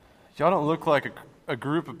Y'all don't look like a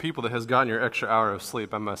group of people that has gotten your extra hour of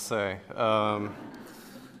sleep, I must say.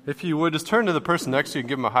 If you would, just turn to the person next to you and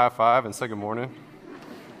give them a high five and say good morning.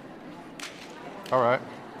 All right.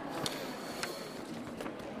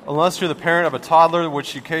 Unless you're the parent of a toddler,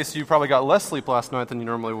 which in case you probably got less sleep last night than you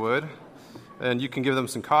normally would, and you can give them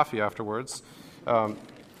some coffee afterwards.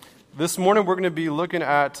 This morning we're going to be looking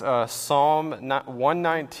at Psalm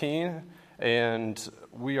 119, and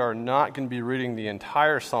we are not going to be reading the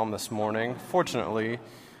entire psalm this morning, fortunately,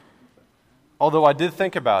 although I did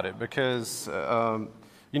think about it because,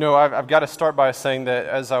 I've got to start by saying that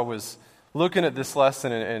as I was looking at this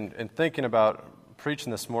lesson and thinking about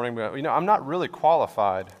preaching this morning, I'm not really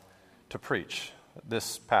qualified to preach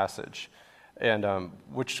this passage, and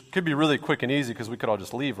which could be really quick and easy because we could all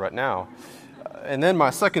just leave right now. And then my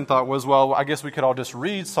second thought was, well, I guess we could all just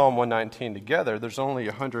read Psalm 119 together. There's only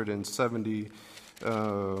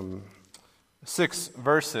 176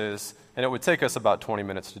 verses, and it would take us about 20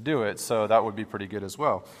 minutes to do it, so that would be pretty good as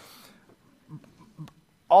well.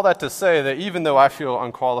 All that to say that even though I feel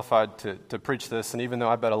unqualified to preach this, and even though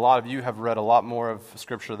I bet a lot of you have read a lot more of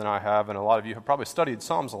Scripture than I have, and a lot of you have probably studied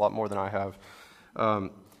Psalms a lot more than I have,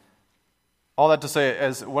 all that to say,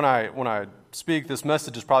 as when I speak, this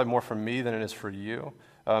message is probably more for me than it is for you.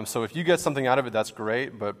 So if you get something out of it, that's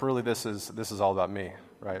great. But really, this is all about me,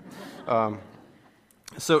 right?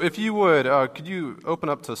 So if you would, could you open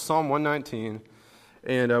up to Psalm 119,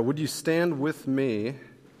 and would you stand with me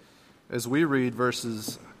as we read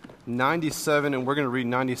verses 97, and we're going to read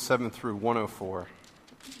 97 through 104.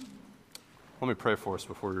 Let me pray for us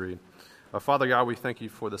before we read. Father God, we thank you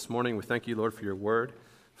for this morning. We thank you, Lord, for your word,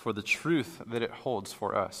 for the truth that it holds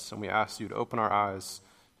for us. And we ask you to open our eyes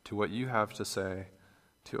to what you have to say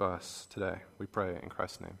to us today. We pray in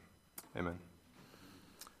Christ's name. Amen.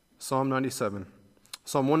 Psalm 97.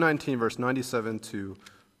 Psalm 119, verse 97 to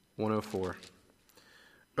 104.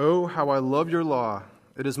 Oh, how I love your law.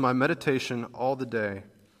 It is my meditation all the day.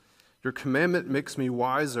 Your commandment makes me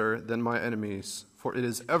wiser than my enemies, for it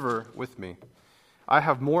is ever with me. I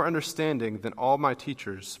have more understanding than all my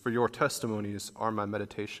teachers, for your testimonies are my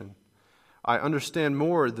meditation. I understand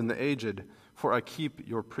more than the aged, for I keep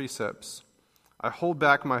your precepts. I hold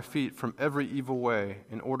back my feet from every evil way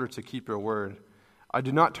in order to keep your word. I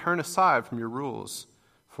do not turn aside from your rules,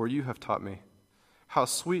 for you have taught me. How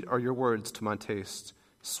sweet are your words to my taste,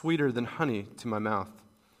 sweeter than honey to my mouth.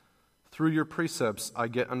 Through your precepts I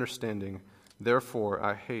get understanding, therefore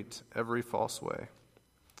I hate every false way.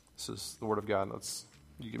 This is the word of God.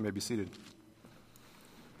 You may be seated.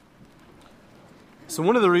 So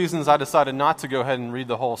one of the reasons I decided not to go ahead and read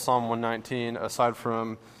the whole Psalm 119, aside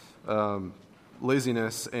from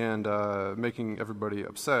laziness and making everybody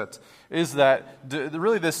upset, is that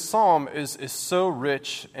really this psalm is so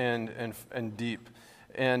rich and deep.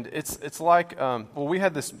 And it's like, we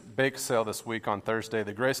had this bake sale this week on Thursday.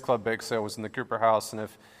 The Grace Club bake sale was in the Cooper House, and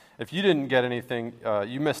if you didn't get anything,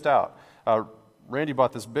 you missed out. Randy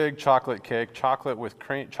bought this big chocolate cake, chocolate with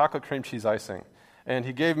chocolate cream cheese icing. And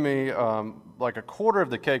he gave me like a quarter of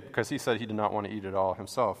the cake because he said he did not want to eat it all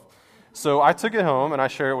himself. So I took it home and I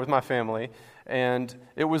shared it with my family. And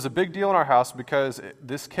it was a big deal in our house because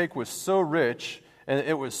this cake was so rich and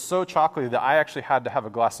it was so chocolatey that I actually had to have a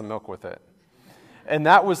glass of milk with it. And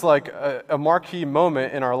that was like a marquee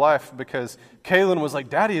moment in our life because Kaylin was like,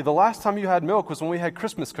 Daddy, the last time you had milk was when we had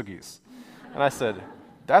Christmas cookies. And I said,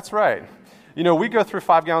 that's right. We go through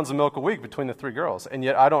 5 gallons of milk a week between the 3 girls, and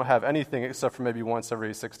yet I don't have anything except for maybe once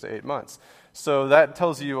every 6 to 8 months. So that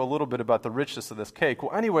tells you a little bit about the richness of this cake.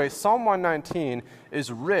 Well, anyway, Psalm 119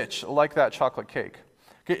 is rich like that chocolate cake.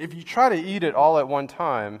 Okay, if you try to eat it all at one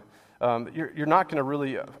time, you're not going to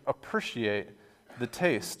really appreciate the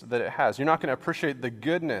taste that it has. You're not going to appreciate the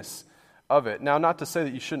goodness of it. Now, not to say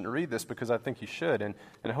that you shouldn't read this, because I think you should, and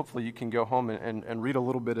hopefully you can go home and read a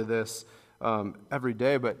little bit of this every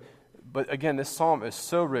day, But again, this psalm is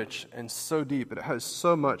so rich and so deep. It has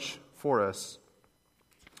so much for us.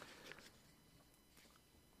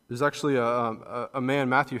 There's actually a man,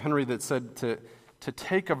 Matthew Henry, that said to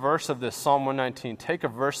take a verse of this Psalm 119, take a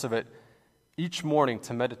verse of it each morning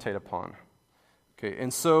to meditate upon. Okay,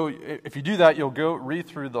 and so if you do that, you'll go read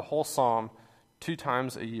through the whole psalm 2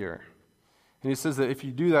 times a year. And he says that if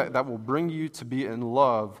you do that, that will bring you to be in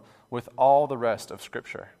love with all the rest of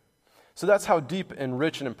Scripture. So that's how deep and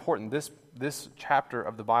rich and important this chapter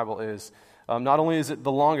of the Bible is. Not only is it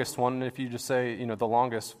the longest one, and if you just say, the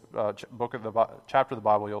longest book of the chapter of the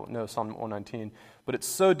Bible, you'll know Psalm 119. But it's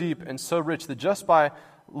so deep and so rich that just by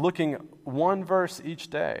looking one verse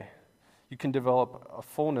each day, you can develop a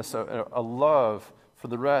fullness, a love for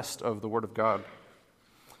the rest of the Word of God.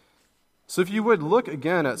 So if you would look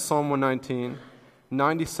again at Psalm 119,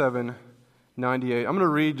 97, 98. I'm going to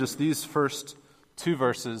read just these first two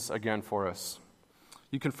verses again for us.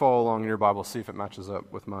 You can follow along in your Bible, see if it matches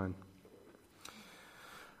up with mine.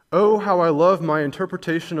 Oh, how I love my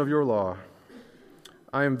interpretation of your law.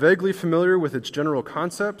 I am vaguely familiar with its general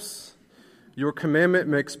concepts. Your commandment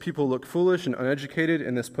makes people look foolish and uneducated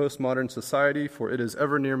in this postmodern society, for it is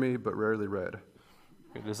ever near me but rarely read.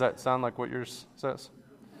 Does that sound like what yours says?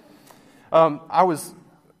 As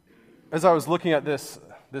I was looking at this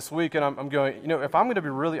week, and I'm going, if I'm going to be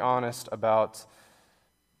really honest about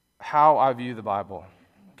how I view the Bible,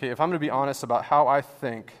 okay, if I'm going to be honest about how I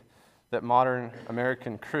think that modern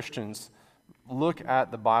American Christians look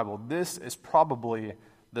at the Bible, this is probably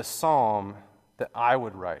the psalm that I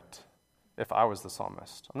would write if I was the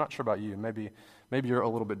psalmist. I'm not sure about you. Maybe you're a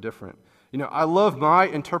little bit different. I love my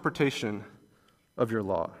interpretation of your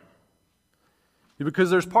law. Because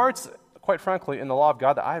there's parts, quite frankly, in the law of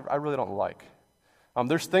God that I really don't like.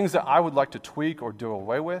 There's things that I would like to tweak or do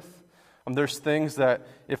away with. There's things that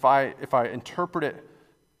if I interpret it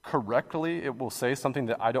correctly, it will say something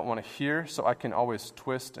that I don't want to hear, so I can always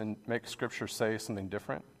twist and make Scripture say something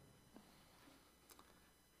different.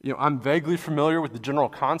 I'm vaguely familiar with the general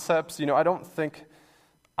concepts. I don't think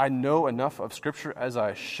I know enough of Scripture as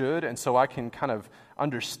I should, and so I can kind of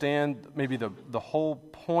understand maybe the whole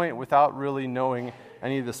point without really knowing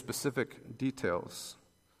any of the specific details.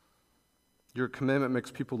 Your commandment makes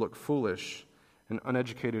people look foolish and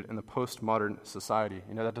uneducated in the postmodern society.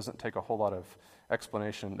 That doesn't take a whole lot of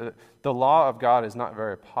explanation. The law of God is not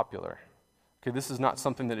very popular. Okay, this is not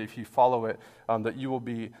something that if you follow it, that you will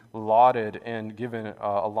be lauded and given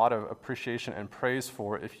a lot of appreciation and praise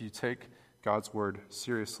for if you take God's word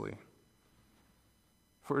seriously.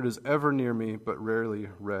 For it is ever near me, but rarely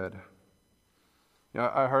read.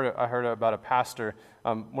 I heard about a pastor,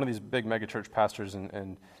 one of these big megachurch pastors,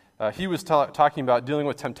 and he was talking about dealing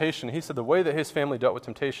with temptation. He said the way that his family dealt with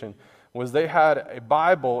temptation was they had a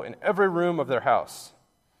Bible in every room of their house.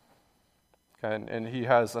 Okay, and he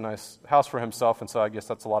has a nice house for himself, and so I guess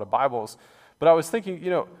that's a lot of Bibles. But I was thinking,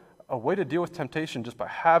 a way to deal with temptation just by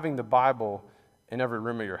having the Bible in every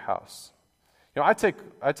room of your house. I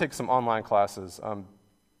take some online classes,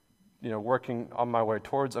 working on my way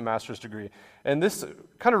towards a master's degree. And this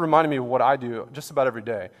kind of reminded me of what I do just about every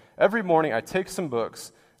day. Every morning I take some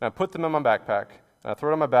books and I put them in my backpack, and I throw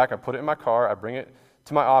it on my back, I put it in my car, I bring it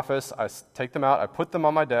to my office, I take them out, I put them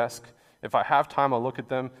on my desk. If I have time, I'll look at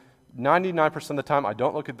them. 99% of the time, I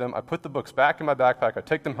don't look at them. I put the books back in my backpack, I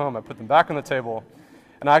take them home, I put them back on the table,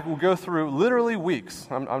 and I will go through literally weeks,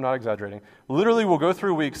 I'm not exaggerating, literally will go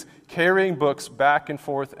through weeks carrying books back and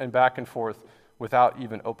forth without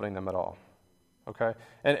even opening them at all, okay?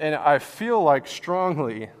 And I feel like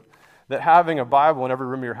strongly that having a Bible in every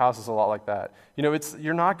room of your house is a lot like that.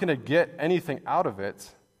 You're not going to get anything out of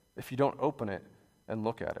it if you don't open it and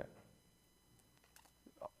look at it.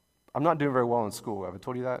 I'm not doing very well in school. Have I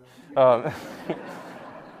told you that?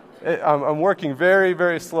 I'm working very,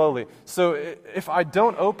 very slowly. So if I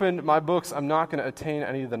don't open my books, I'm not going to attain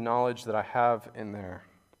any of the knowledge that I have in there.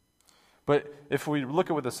 But if we look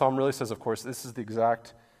at what the psalm really says, of course, this is the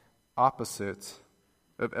exact opposite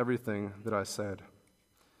of everything that I said.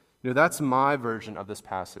 That's my version of this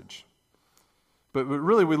passage. But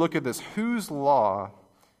really, we look at this. Whose law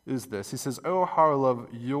is this? He says, oh, how I love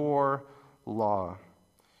your law.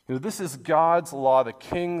 This is God's law, the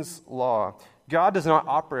king's law. God does not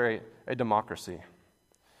operate a democracy.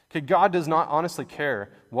 Okay, God does not honestly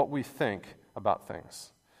care what we think about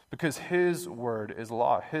things because his word is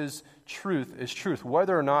law. His truth is truth.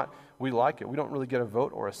 Whether or not we like it, we don't really get a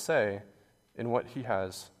vote or a say in what he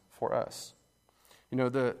has for us.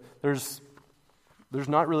 There's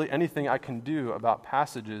not really anything I can do about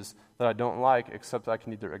passages that I don't like except I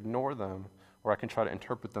can either ignore them or I can try to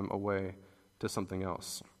interpret them away to something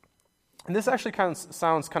else. And this actually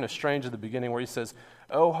sounds kind of strange at the beginning where he says,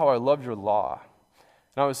 oh, how I love your law.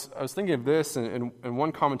 And I was thinking of this, and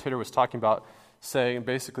one commentator was talking about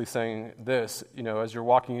basically saying this, as you're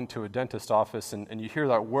walking into a dentist office and you hear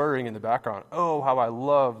that whirring in the background, oh, how I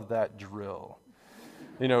love that drill.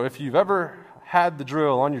 If you've ever had the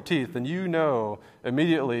drill on your teeth, then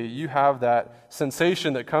immediately you have that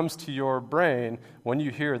sensation that comes to your brain when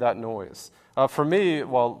you hear that noise. For me,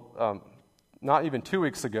 not even 2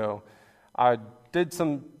 weeks ago, I did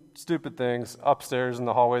some stupid things upstairs in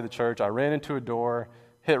the hallway of the church. I ran into a door,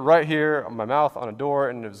 hit right here on my mouth on a door,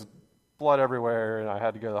 and there was blood everywhere, and I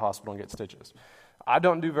had to go to the hospital and get stitches. I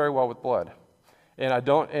don't do very well with blood.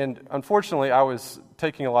 And unfortunately, I was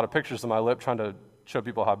taking a lot of pictures of my lip trying to show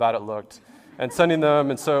people how bad it looked. and sending them.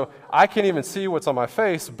 And so I can't even see what's on my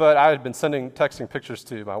face, but I had been texting pictures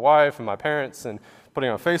to my wife and my parents and putting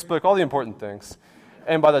on Facebook, all the important things.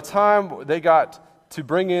 And by the time they got to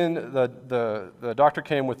bring in, the doctor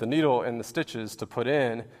came with the needle and the stitches to put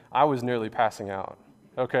in, I was nearly passing out.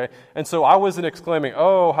 Okay? And so I wasn't exclaiming,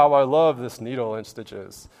 "Oh, how I love this needle and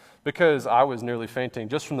stitches," because I was nearly fainting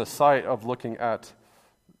just from the sight of looking at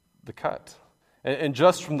the cut. And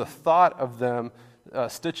just from the thought of them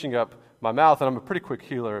stitching up my mouth, and I'm a pretty quick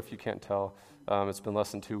healer if you can't tell. It's been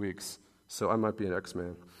less than 2 weeks, so I might be an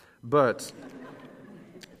X-Man. But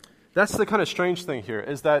that's the kind of strange thing here,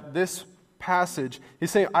 is that this passage,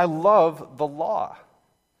 he's saying, I love the law.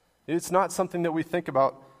 It's not something that we think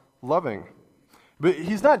about loving. But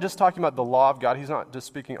he's not just talking about the law of God. He's not just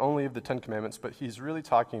speaking only of the Ten Commandments, but he's really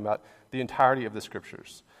talking about the entirety of the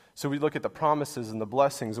Scriptures. So we look at the promises and the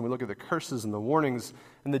blessings, and we look at the curses and the warnings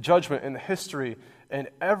and the judgment and the history and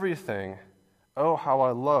everything. Oh, how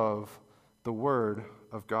I love the Word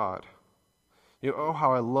of God. Oh,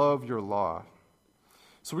 how I love your law.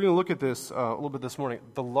 So we're going to look at this a little bit this morning.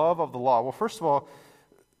 The love of the law. Well, first of all,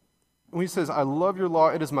 when he says, I love your law,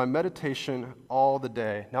 it is my meditation all the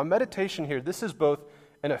day. Now, meditation here, this is both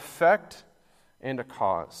an effect and a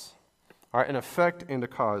cause. All right, an effect and a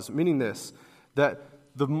cause, meaning this, that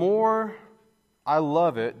the more I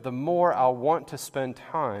love it, the more I'll want to spend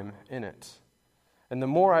time in it. And the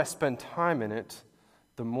more I spend time in it,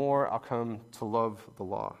 the more I'll come to love the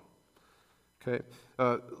law. Okay?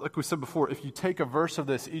 Like we said before, if you take a verse of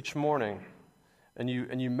this each morning and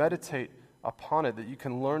you meditate upon it, that you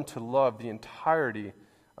can learn to love the entirety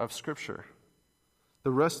of Scripture.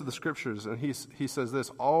 The rest of the Scriptures, and he says this,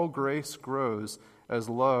 all grace grows as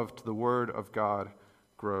love to the Word of God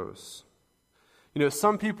grows.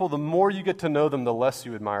 Some people, the more you get to know them, the less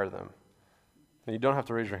you admire them. And you don't have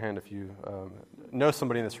to raise your hand if you know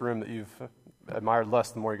somebody in this room that you've admired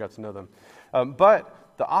less the more you got to know them. But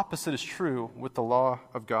the opposite is true with the law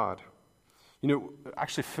of God.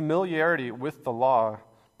 Actually, familiarity with the law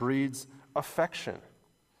breeds affection.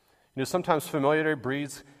 Sometimes familiarity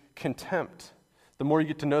breeds contempt. The more you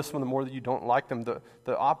get to know someone, the more that you don't like them.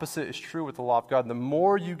 The opposite is true with the law of God. The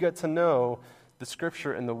more you get to know the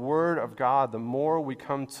Scripture and the Word of God, the more we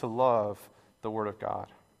come to love the Word of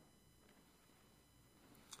God.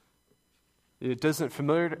 It doesn't,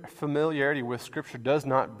 familiarity with Scripture does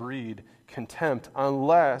not breed contempt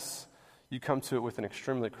unless you come to it with an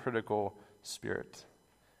extremely critical spirit.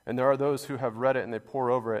 And there are those who have read it and they pore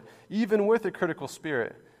over it, even with a critical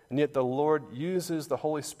spirit, and yet the Lord uses the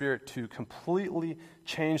Holy Spirit to completely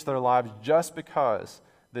change their lives just because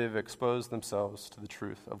they've exposed themselves to the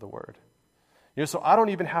truth of the Word. So I don't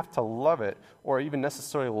even have to love it or even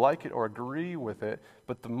necessarily like it or agree with it,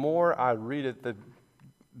 but the more I read it,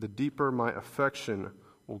 the deeper my affection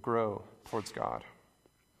will grow towards God.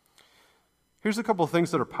 Here's a couple of things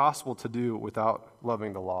that are possible to do without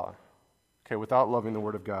loving the law. Okay, without loving the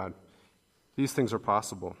Word of God. These things are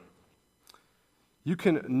possible. You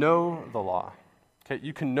can know the law. Okay,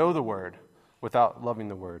 you can know the Word without loving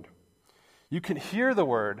the Word. You can hear the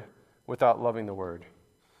Word without loving the Word.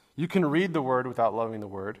 You can read the Word without loving the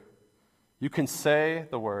Word. You can say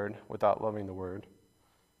the Word without loving the Word.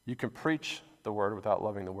 You can preach the Word without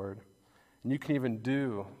loving the Word. And you can even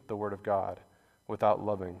do the Word of God without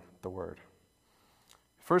loving the Word.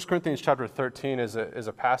 1 Corinthians chapter 13 is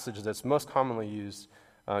a passage that's most commonly used.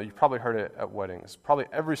 You've probably heard it at weddings. Probably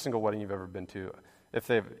every single wedding you've ever been to. If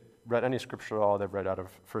they've read any scripture at all, they've read out of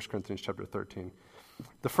 1 Corinthians chapter 13.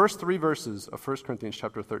 The first 3 verses of 1 Corinthians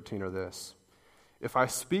chapter 13 are this. If I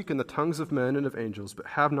speak in the tongues of men and of angels, but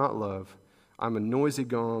have not love, I'm a noisy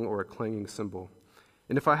gong or a clanging cymbal.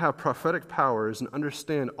 And if I have prophetic powers and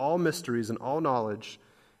understand all mysteries and all knowledge,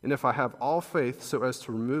 and if I have all faith so as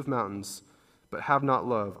to remove mountains, but have not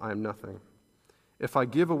love, I am nothing. If I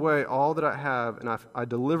give away all that I have, and I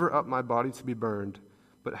deliver up my body to be burned,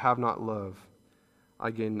 but have not love,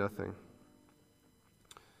 I gain nothing.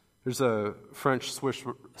 There's a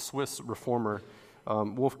French-Swiss reformer,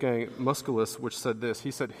 Wolfgang Musculus, which said this.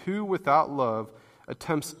 He said, "Who without love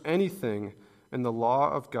attempts anything in the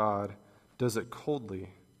law of God does it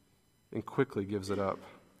coldly and quickly gives it up.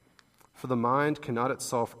 For the mind cannot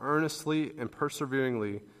itself earnestly and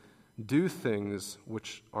perseveringly do things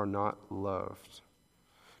which are not loved."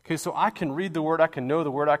 Okay, so I can read the Word, I can know the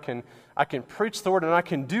Word, I can preach the Word, and I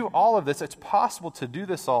can do all of this. It's possible to do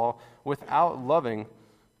this all without loving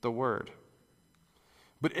the Word.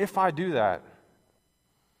 But if I do that,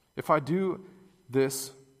 if I do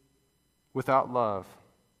this without love,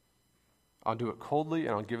 I'll do it coldly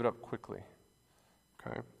and I'll give it up quickly.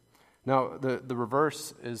 Okay? Now, the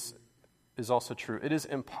reverse is also true. It is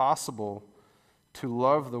impossible to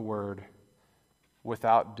love the Word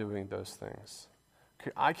without doing those things.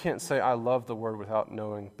 I can't say I love the Word without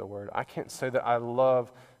knowing the Word. I can't say that I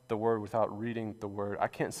love the Word without reading the Word. I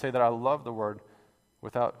can't say that I love the Word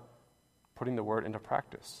without putting the Word into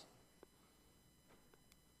practice.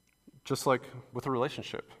 Just like with a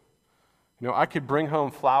relationship. I could bring home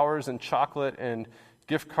flowers and chocolate and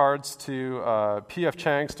gift cards to P.F.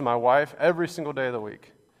 Chang's to my wife every single day of the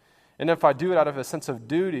week. And if I do it out of a sense of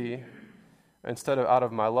duty instead of out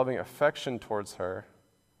of my loving affection towards her,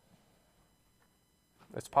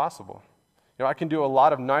 it's possible. I can do a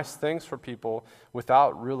lot of nice things for people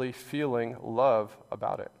without really feeling love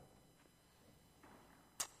about it.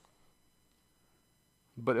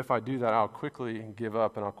 But if I do that, I'll quickly give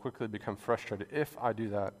up and I'll quickly become frustrated if I do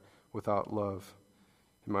that without love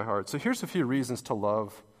in my heart. So here's a few reasons to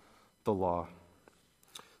love the law.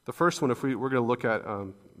 The first one, we're going to look at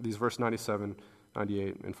these verse 97,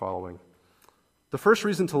 98, and following. The first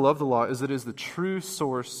reason to love the law is that it is the true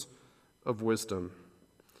source of wisdom.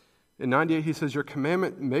 In 98, he says, "Your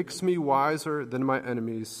commandment makes me wiser than my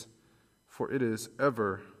enemies, for it is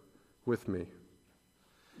ever with me."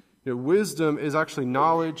 Wisdom is actually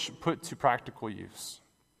knowledge put to practical use.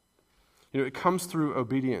 It comes through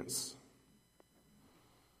obedience.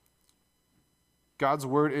 God's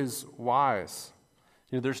word is wise.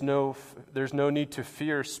 There's no need to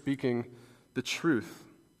fear speaking the truth.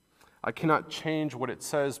 I cannot change what it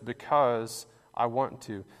says because I want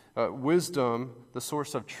to. Wisdom, the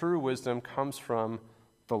source of true wisdom, comes from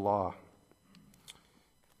the law.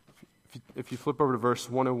 If you flip over to verse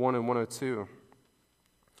 101 and 102, it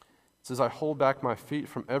says, "I hold back my feet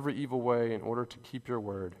from every evil way in order to keep your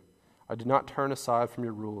word. I did not turn aside from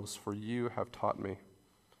your rules, for you have taught me."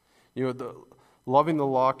 Loving the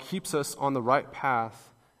law keeps us on the right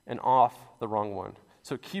path and off the wrong one.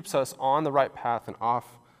 So it keeps us on the right path and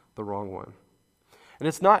off the wrong one. And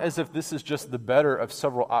it's not as if this is just the better of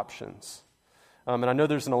several options. And I know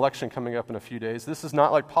there's an election coming up in a few days. This is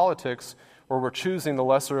not like politics where we're choosing the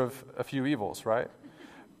lesser of a few evils, right?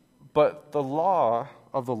 But the law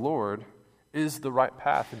of the Lord is the right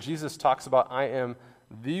path. And Jesus talks about, "I am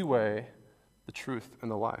the way, the truth, and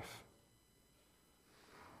the life."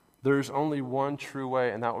 There's only one true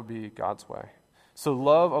way, and that would be God's way. So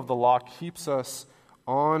love of the law keeps us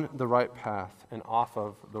on the right path and off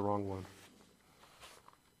of the wrong one.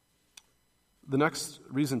 The next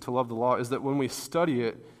reason to love the law is that when we study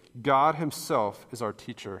it, God himself is our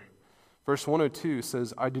teacher. Verse 102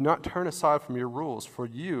 says, "I do not turn aside from your rules, for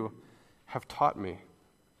you have taught me."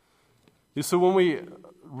 So when we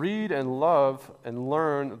read and love and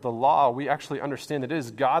learn the law, we actually understand that it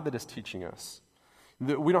is God that is teaching us.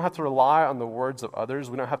 That we don't have to rely on the words of others.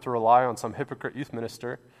 We don't have to rely on some hypocrite youth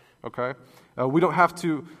minister, okay? We don't have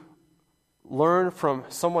to learn from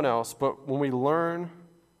someone else, but when we learn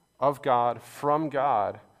of God, from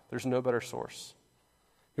God, there's no better source.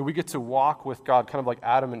 We get to walk with God, kind of like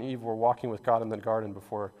Adam and Eve were walking with God in the garden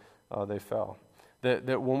before they fell.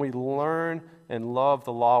 That when we learn and love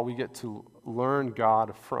the law, we get to learn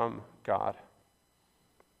God from God.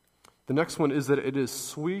 The next one is that it is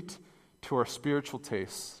sweet to our spiritual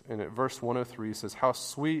tastes. And at verse 103 says, "How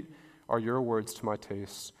sweet are your words to my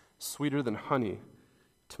taste, sweeter than honey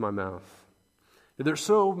to my mouth." There's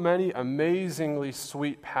so many amazingly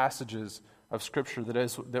sweet passages of Scripture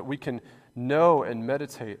that we can know and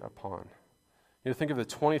meditate upon. Think of the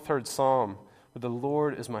 23rd Psalm, where the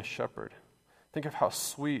Lord is my shepherd. Think of how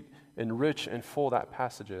sweet and rich and full that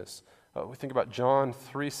passage is. We think about John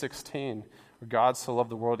 3:16, where God so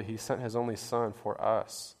loved the world that he sent his only Son for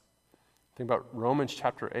us. Think about Romans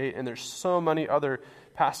chapter 8, and there's so many other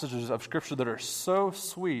passages of Scripture that are so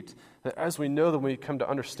sweet that as we know them, we come to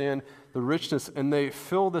understand the richness, and they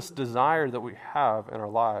fill this desire that we have in our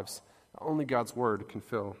lives that only God's Word can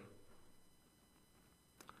fill.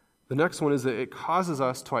 The next one is that it causes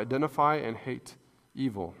us to identify and hate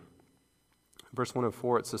evil. Verse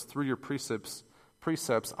 104, it says, "Through your precepts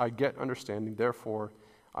I get understanding, therefore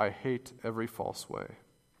I hate every false way."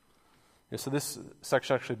 And so this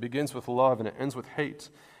section actually begins with love and it ends with hate.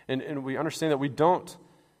 And we understand that we don't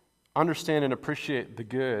understand and appreciate the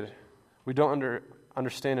good. We don't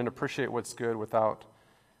understand and appreciate what's good without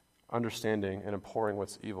understanding and abhorring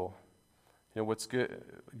what's evil. What's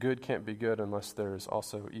good can't be good unless there's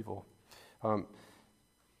also evil.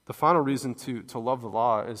 The final reason to love the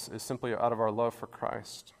law is simply out of our love for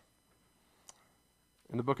Christ.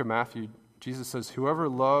 In the book of Matthew, Jesus says, "Whoever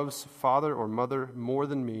loves father or mother more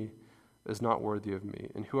than me is not worthy of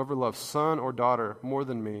me. And whoever loves son or daughter more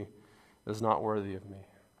than me is not worthy of me."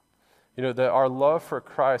 That our love for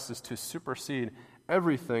Christ is to supersede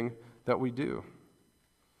everything that we do.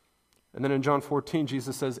 And then in John 14,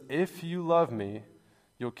 Jesus says, if you love me,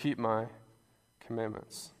 you'll keep my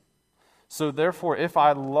commandments. So therefore, if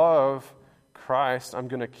I love Christ, I'm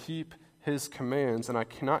going to keep his commands, and I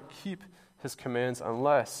cannot keep his commands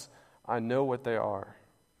unless I know what they are.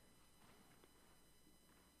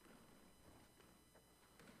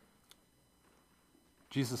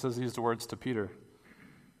 Jesus says these words to Peter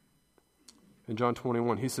in John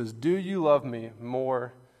 21. He says, do you love me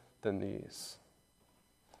more than these?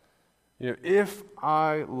 If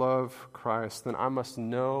I love Christ, then I must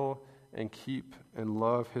know and keep and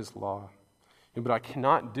love his law. But I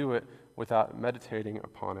cannot do it without meditating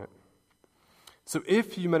upon it. So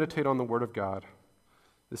if you meditate on the Word of God,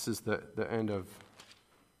 this is the end of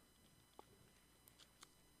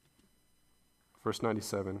verse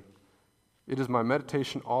 97. It is my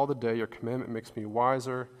meditation all the day. Your commandment makes me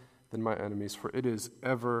wiser than my enemies, for it is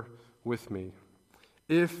ever with me.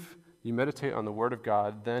 If you meditate on the Word of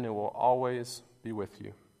God, then it will always be with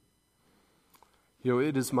you.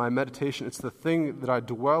 It is my meditation. It's the thing that I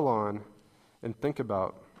dwell on and think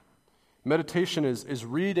about. Meditation is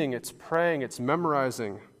reading, it's praying, it's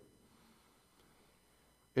memorizing.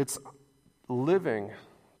 It's living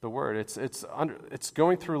the Word. It's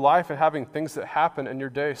going through life and having things that happen in your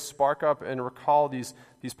day spark up and recall these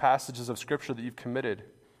passages of Scripture that you've committed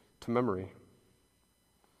to memory.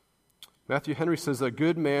 Matthew Henry says, a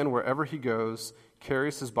good man, wherever he goes,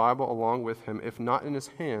 carries his Bible along with him, if not in his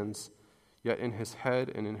hands, yet in his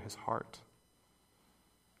head and in his heart.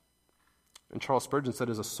 And Charles Spurgeon said,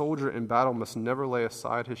 as a soldier in battle must never lay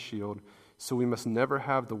aside his shield, so we must never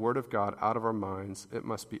have the Word of God out of our minds. It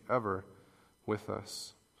must be ever with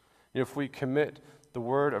us. If we commit the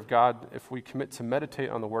Word of God, if we commit to meditate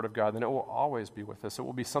on the Word of God, then it will always be with us. It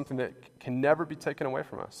will be something that can never be taken away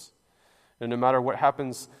from us. And no matter what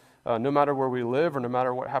happens, no matter where we live, or no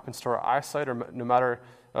matter what happens to our eyesight, or no matter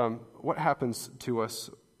what happens to us,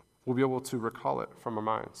 we'll be able to recall it from our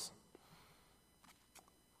minds.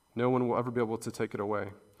 No one will ever be able to take it away.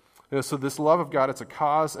 So this love of God, it's a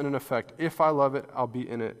cause and an effect. If I love it, I'll be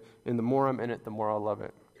in it. And the more I'm in it, the more I'll love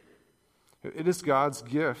it. It is God's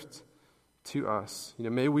gift to us.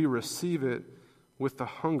 May we receive it with the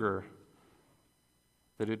hunger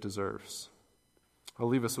that it deserves. I'll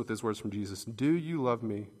leave us with these words from Jesus. Do you love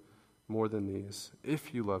me more than these?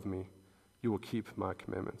 If you love me, you will keep my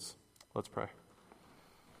commandments. Let's pray.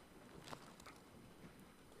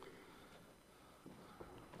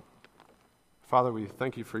 Father, we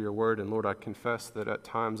thank you for your word, and Lord, I confess that at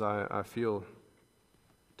times I feel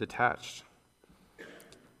detached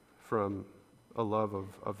from a love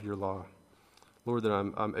of your law. Lord, that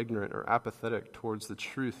I'm ignorant or apathetic towards the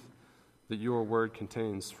truth that your word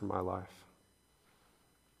contains for my life.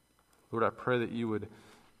 Lord, I pray that you would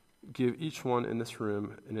give each one in this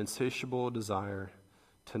room an insatiable desire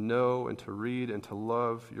to know and to read and to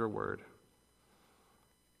love your word.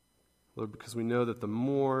 Lord, because we know that the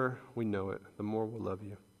more we know it, the more we'll love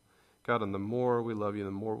you. God, and the more we love you,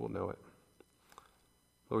 the more we'll know it.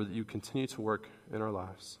 Lord, that you continue to work in our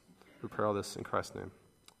lives. We pray all this in Christ's name.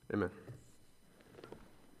 Amen.